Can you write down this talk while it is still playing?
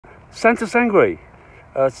Sangre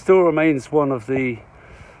still remains one of the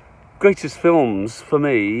greatest films for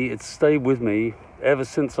me. It's stayed with me ever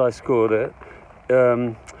since I scored it.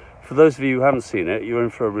 For those of you who haven't seen it, you're in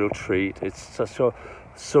for a real treat. It's such a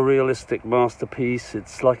surrealistic masterpiece.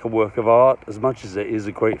 It's like a work of art as much as it is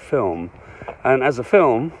a great film. And as a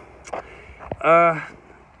film, it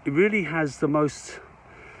really has the most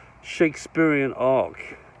Shakespearean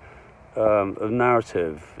arc of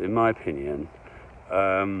narrative, in my opinion,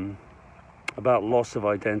 about loss of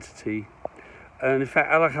identity. And in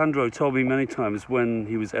fact, Alejandro told me many times when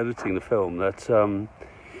he was editing the film that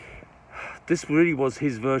this really was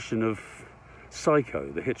his version of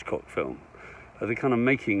Psycho, the Hitchcock film, the kind of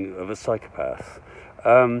making of a psychopath.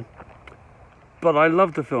 But I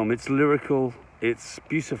love the film. It's lyrical, it's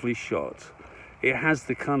beautifully shot. It has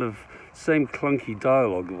the kind of same clunky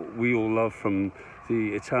dialogue we all love from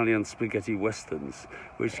the Italian spaghetti westerns,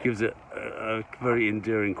 which gives it a very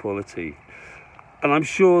endearing quality. And I'm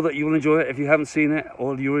sure that you'll enjoy it if you haven't seen it,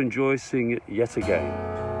 or you'll enjoy seeing it yet again.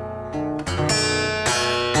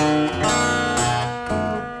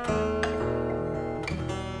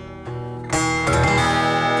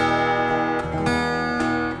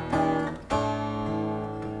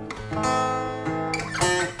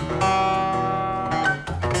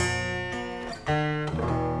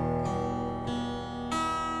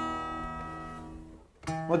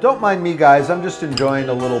 Well, don't mind me, guys. I'm just enjoying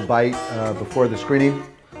a little bite before the screening.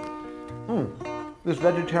 This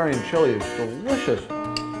vegetarian chili is delicious.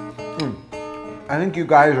 I think you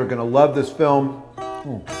guys are going to love this film.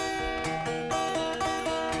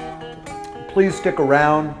 Please stick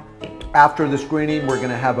around after the screening. We're going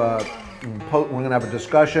to have a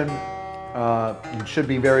discussion. It should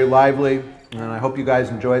be very lively, and I hope you guys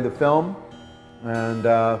enjoy the film. And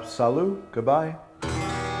salut, goodbye.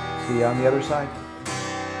 See you on the other side.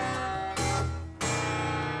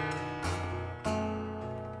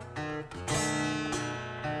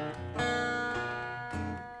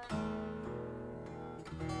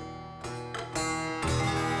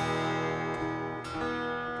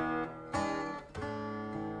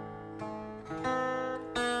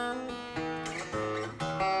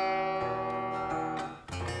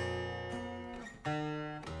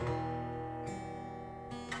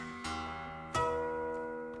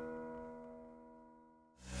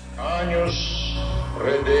 Años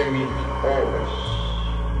redemit oves.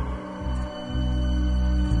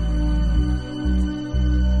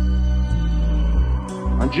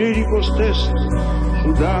 Angelicos test,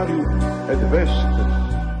 sudarium et veste.